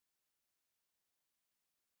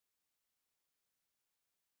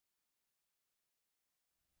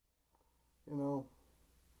You know,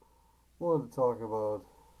 wanted to talk about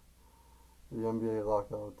the NBA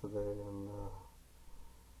lockout today and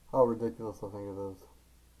how ridiculous I think it is.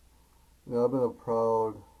 I've been a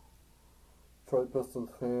proud Detroit Pistons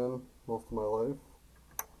fan most of my life,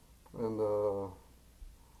 and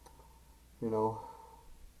you know,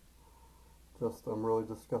 just I'm really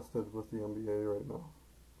disgusted with the NBA right now.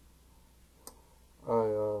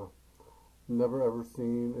 I never ever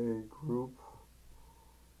seen a group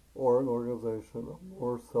or an organization of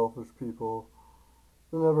more selfish people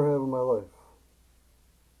than I ever have in my life.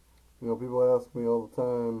 People ask me all the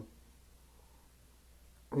time,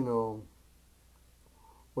 you know,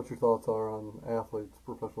 what your thoughts are on athletes,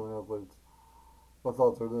 professional athletes. My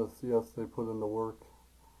thoughts are this: yes, they put in the work.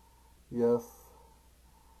 Yes,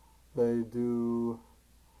 they do,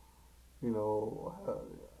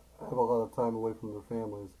 have a lot of time away from their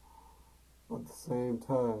families. But at the same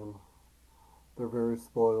time, they're very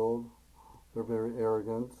spoiled. They're very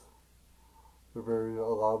arrogant. A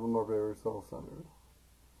lot of them are very self-centered.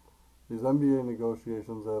 These NBA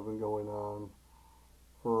negotiations have been going on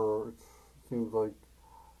for, it seems like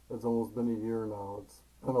it's almost been a year now. It's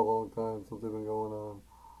been a long time since they've been going on.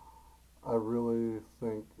 I really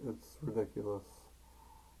think it's ridiculous.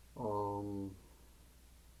 Um,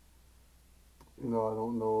 I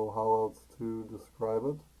don't know how else to describe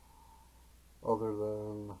it other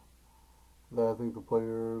than that I think the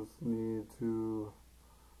players need to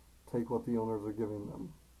take what the owners are giving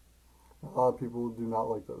them. A lot of people do not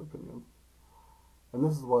like that opinion. And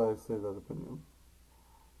this is why I say that opinion.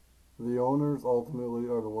 The owners ultimately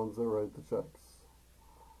are the ones that write the checks.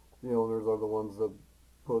 The owners are the ones that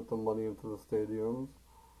put the money into the stadiums,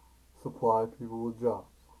 supply people with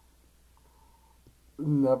jobs.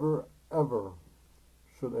 Never, ever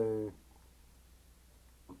should a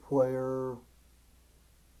player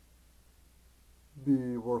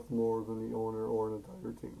be worth more than the owner or an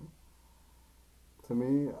entire team. To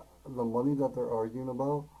me, the money that they're arguing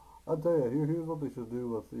about, I'll tell you, here's what they should do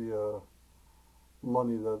with the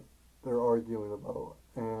money that they're arguing about.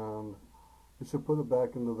 And they should put it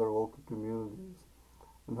back into their local communities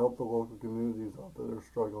and help the local communities out that are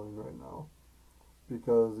struggling right now.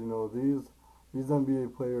 Because, these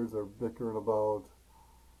NBA players are bickering about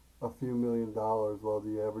a few $1,000,000 while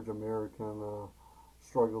the average American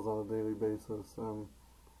struggles on a daily basis and,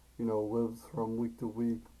 lives from week to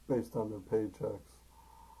week based on their paychecks.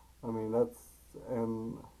 And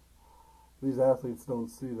these athletes don't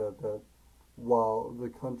see that while the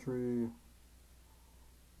country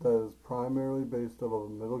that is primarily based off of a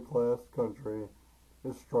middle class country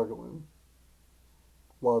is struggling,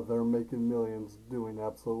 while they're making millions doing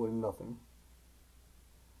absolutely nothing.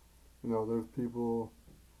 There's people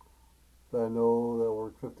that I know that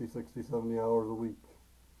work 50, 60, 70 hours a week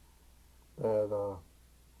that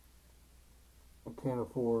can't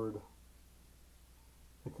afford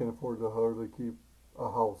to hardly keep a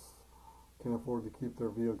house, can't afford to keep their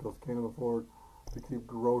vehicles, can't afford to keep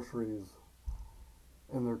groceries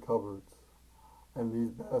in their cupboards. And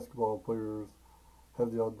these basketball players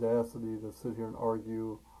have the audacity to sit here and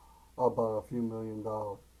argue about a few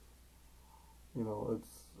 $1,000,000.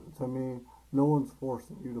 To me, no one's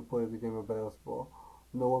forcing you to play the game of basketball.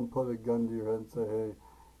 No one put a gun to your head and say, hey,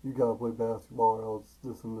 you gotta play basketball or else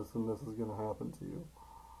this and this and this is gonna happen to you.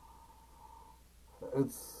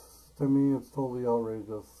 To me, it's totally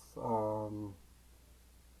outrageous.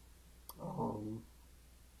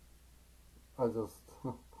 I just,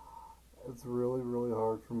 it's really, really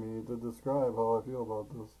hard for me to describe how I feel about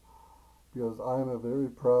this because I am a very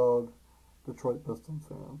proud Detroit Pistons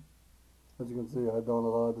fan. As you can see, I've done a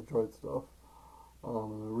lot of Detroit stuff.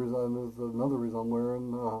 There's another reason I'm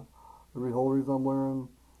wearing, the whole reason I'm wearing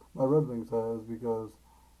my Red Wings hat is because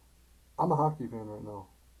I'm a hockey fan right now.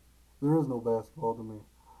 There is no basketball to me.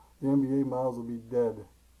 The NBA might as well be dead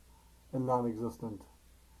and non-existent.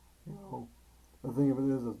 The thing of it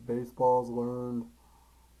is baseball's learned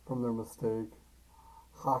from their mistake.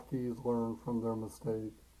 Hockey's learned from their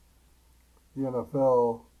mistake. The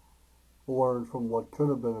NFL learned from what could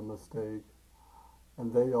have been a mistake,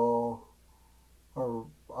 and they all are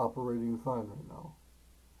operating fine right now.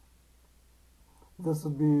 This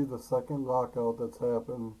would be the second lockout that's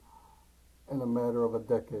happened in a matter of a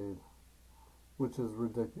decade, which is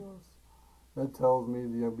ridiculous. That tells me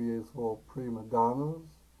the NBA is full of prima donnas,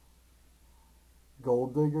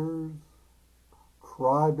 gold diggers,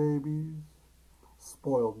 crybabies,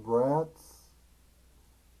 spoiled brats,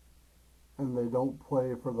 and they don't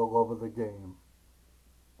play for the love of the game.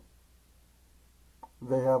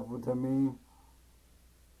 They have, to me,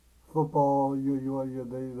 football.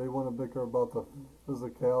 They want to bicker about the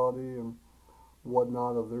physicality and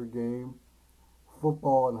whatnot of their game.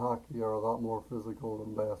 football and hockey are a lot more physical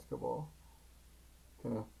than basketball.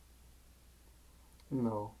 Okay? You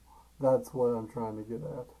know, that's what I'm trying to get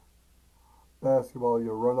at. Basketball,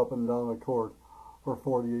 you run up and down the court for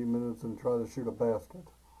 48 minutes and try to shoot a basket.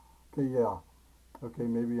 Okay, yeah. Okay,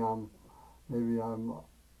 maybe I'm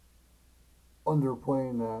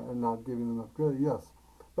underplaying that and not giving enough credit. Yes,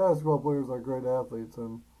 basketball players are great athletes,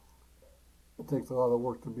 and it takes a lot of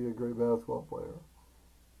work to be a great basketball player.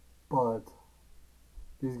 But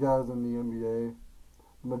these guys in the NBA,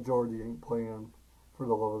 the majority ain't playing for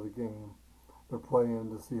the love of the game. They're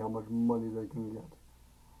playing to see how much money they can get.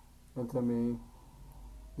 And to me,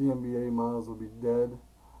 the NBA might as well be dead.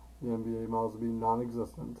 The NBA might as well be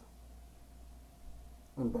non-existent.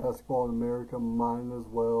 And basketball in America might as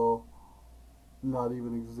well not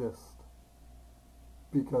even exist.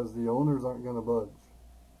 Because the owners aren't going to budge.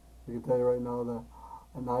 I can tell you right now that,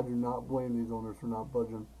 and I do not blame these owners for not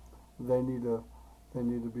budging. They need to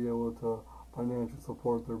be able to financially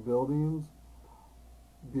support their buildings,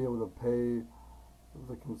 be able to pay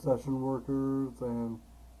the concession workers and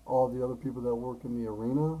all the other people that work in the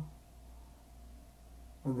arena,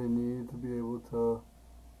 and they need to be able to,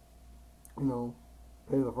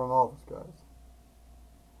 pay the front office guys.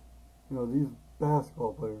 These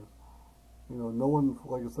basketball players, no one,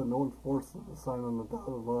 like I said, no one forced them to sign on the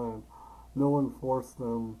dotted line. No one forced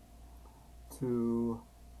them to,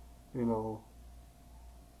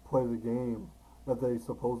 play the game that they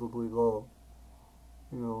supposedly love.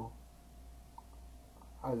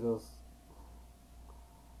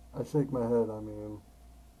 I shake my head. I mean,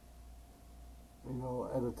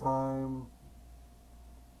 at a time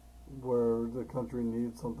where the country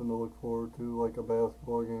needs something to look forward to, like a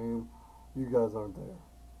basketball game, you guys aren't there.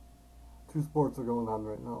 Two sports are going on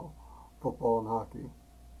right now, football and hockey.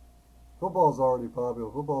 Football's already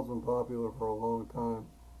popular. Football's been popular for a long time,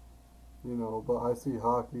 but I see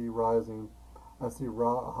hockey rising. I see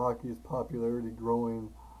hockey's popularity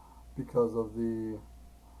growing because of the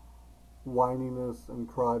whininess and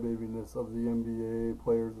crybabiness of the NBA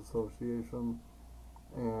Players Association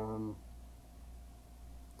and,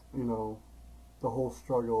 the whole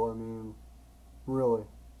struggle. I mean, really.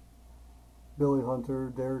 Billy Hunter,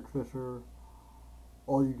 Derek Fisher,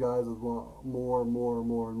 all you guys want more and more and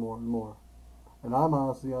more and more and more. And I'm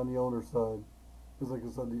honestly on the owner's side. Because like I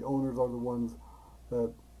said, the owners are the ones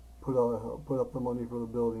that put up the money for the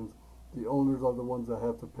buildings. The owners are the ones that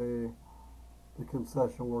have to pay the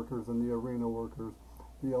concession workers and the arena workers.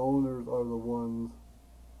 The owners are the ones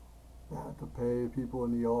that have to pay people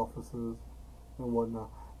in the offices and whatnot.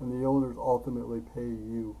 And the owners ultimately pay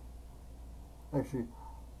you. Actually,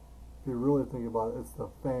 if you really think about it, it's the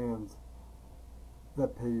fans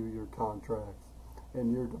that pay you your contracts.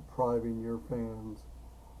 And you're depriving your fans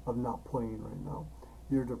of not playing right now.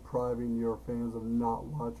 You're depriving your fans of not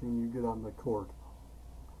watching you get on the court.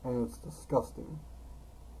 And it's disgusting.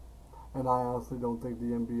 And I honestly don't think the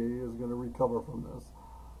NBA is going to recover from this.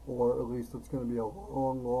 Or at least it's going to be a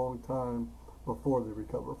long, long time before they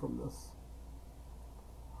recover from this.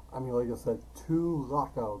 I mean, like I said, 2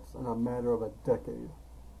 lockouts in a matter of a decade.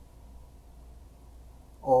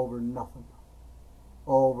 All over nothing.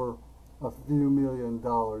 All over a few $1 million.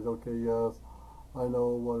 Okay, yes, I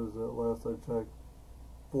know, what is it, last I checked,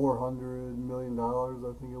 $400 million, I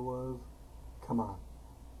think it was. Come on,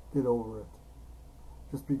 get over it.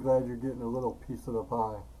 Just be glad you're getting a little piece of the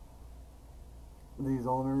pie. These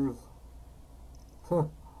owners,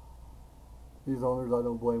 these owners, I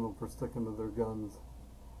don't blame them for sticking to their guns.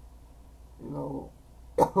 And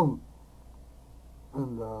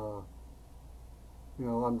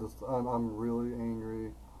I'm really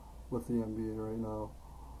angry with the NBA right now.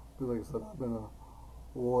 Because like I said, I've been a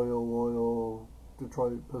loyal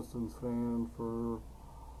Detroit Pistons fan for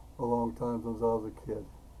a long time, since I was a kid.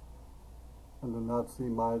 And to not see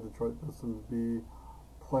my Detroit Pistons be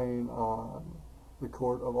playing on the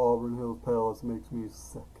court of Auburn Hills Palace makes me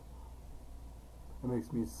sick. It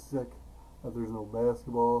makes me sick that there's no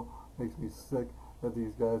basketball. It makes me sick that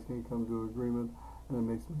these guys can't come to an agreement. And it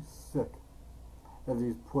makes me sick that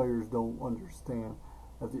these players don't understand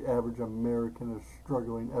that the average American is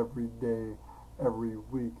struggling every day, every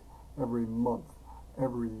week, every month,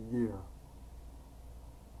 every year,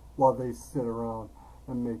 while they sit around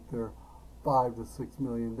and make their $5 to $6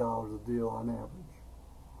 million a deal on average.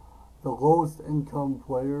 The lowest income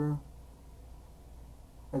player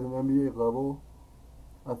at an NBA level,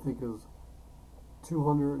 I think, is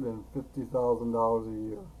 $250,000 a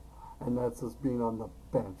year, and that's just being on the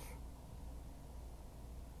bench.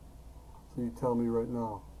 So you tell me right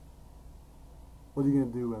now, what are you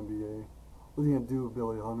going to do, NBA? What are you going to do,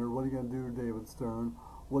 Billy Hunter? What are you going to do, David Stern?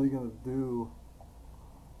 What are you going to do,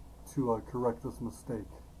 to correct this mistake,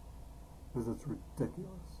 because it's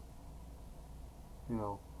ridiculous. You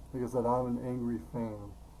know, like I said, I'm an angry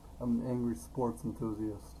fan. I'm an angry sports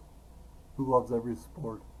enthusiast who loves every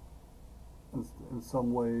sport in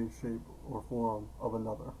some way, shape, or form of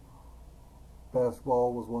another.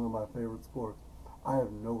 Basketball was one of my favorite sports. I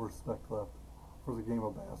have no respect left for the game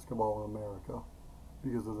of basketball in America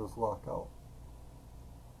because of this lockout.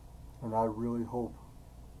 And I really hope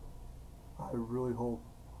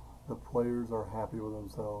the players are happy with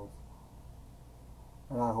themselves.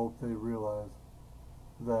 And I hope they realize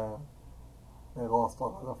that they lost a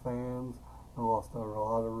lot of fans and lost a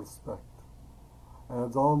lot of respect. And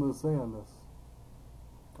that's all I'm going to say on this.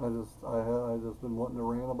 I just been wanting to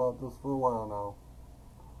rant about this for a while now.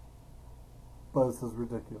 But this is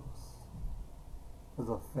ridiculous. As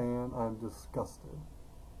a fan, I'm disgusted.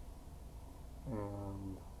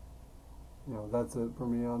 And, you know, that's it for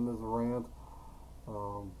me on this rant.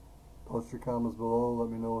 Post your comments below. Let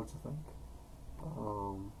me know what you think.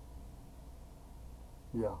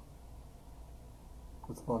 Yeah.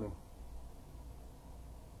 It's funny.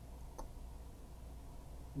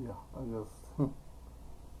 Yeah, I just...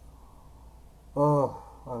 I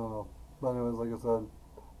don't know. But anyways, like I said,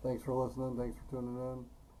 thanks for listening, thanks for tuning in,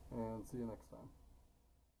 and see you next time.